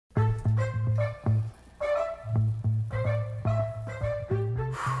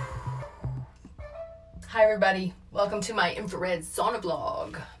Hi everybody, welcome to my infrared sauna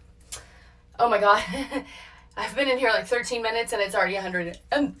vlog. Oh my god, I've been in here like 13 minutes and it's already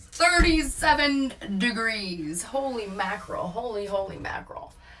 137 degrees. Holy mackerel, holy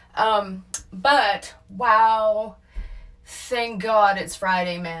mackerel. But wow, thank God it's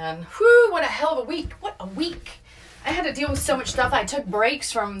Friday, man. Whew, what a hell of a week, what a week. I had to deal with so much stuff. I took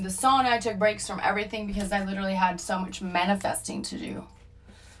breaks from the sauna, I took breaks from everything because I literally had so much manifesting to do.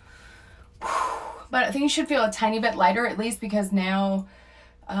 But I think you should feel a tiny bit lighter, at least because now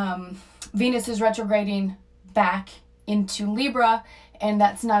Venus is retrograding back into Libra, and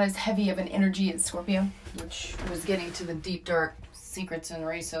that's not as heavy of an energy as Scorpio, which was getting to the deep, dark secrets and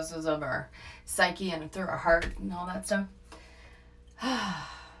recesses of our psyche and through our heart and all that stuff.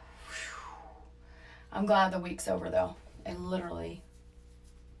 I'm glad the week's over, though. I literally...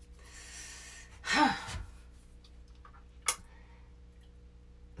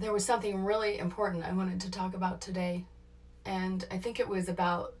 There was something really important I wanted to talk about today, and I think it was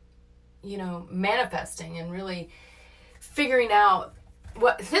about, manifesting and really figuring out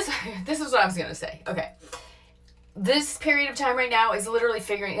what this is what I was going to say. Okay. This period of time right now is literally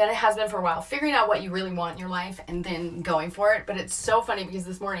figuring, and it has been for a while, figuring out what you really want in your life and then going for it. But it's so funny because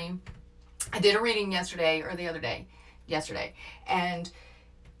this morning I did a reading yesterday, and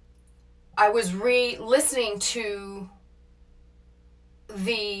I was listening to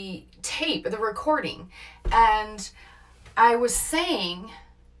the tape, the recording, and I was saying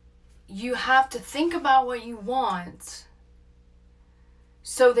you have to think about what you want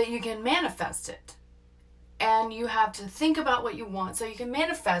so that you can manifest it, and you have to think about what you want so you can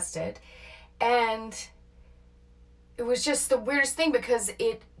manifest it. And it was just the weirdest thing because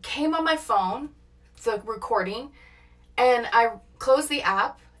it came on my phone, the recording, and I closed the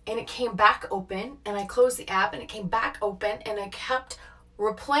app and it came back open, and I closed the app and it came back open, and I kept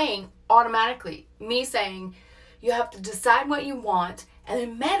replaying automatically me saying you have to decide what you want and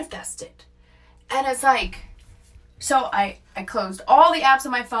then manifest it. And it's like, so I closed all the apps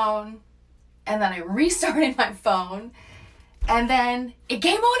on my phone, and then I restarted my phone, and then it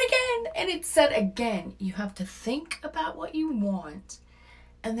came on again, and it said again, you have to think about what you want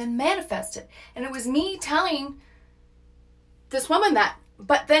and then manifest it. And it was me telling this woman that,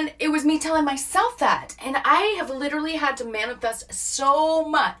 but then it was me telling myself that. And I have literally had to manifest so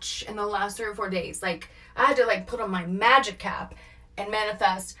much in the last 3 or 4 days. Like, I had to put on my magic cap and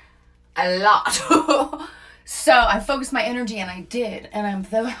manifest a lot. So I focused my energy, and I did. And I'm,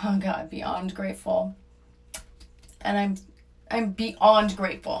 oh God, beyond grateful. And I'm beyond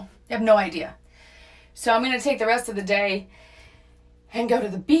grateful. You have no idea. So I'm going to take the rest of the day and go to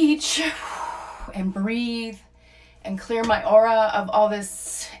the beach and breathe and clear my aura of all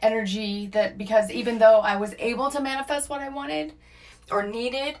this energy, that because even though I was able to manifest what I wanted or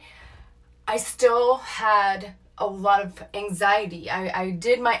needed, I still had a lot of anxiety. I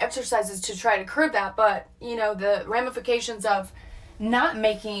did my exercises to try to curb that, but the ramifications of not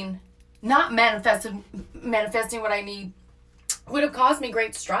manifesting what I need would have caused me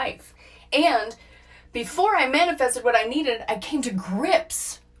great strife. And before I manifested what I needed, I came to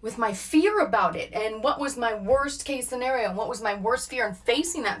grips with my fear about it, and what was my worst case scenario, and what was my worst fear, and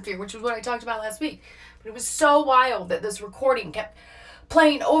facing that fear, which was what I talked about last week. But it was so wild that this recording kept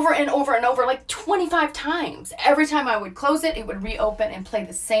playing over and over and over, like 25 times. Every time I would close it, it would reopen and play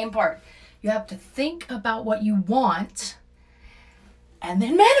the same part. You have to think about what you want and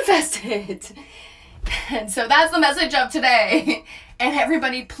then manifest it. And so that's the message of today. And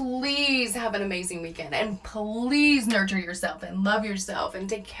everybody, please have an amazing weekend, and please nurture yourself and love yourself and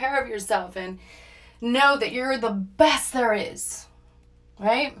take care of yourself and know that you're the best there is,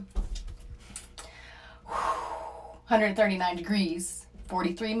 right? 139 degrees,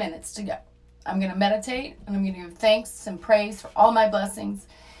 43 minutes to go. I'm going to meditate, and I'm going to give thanks and praise for all my blessings.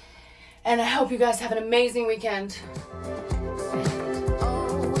 And I hope you guys have an amazing weekend.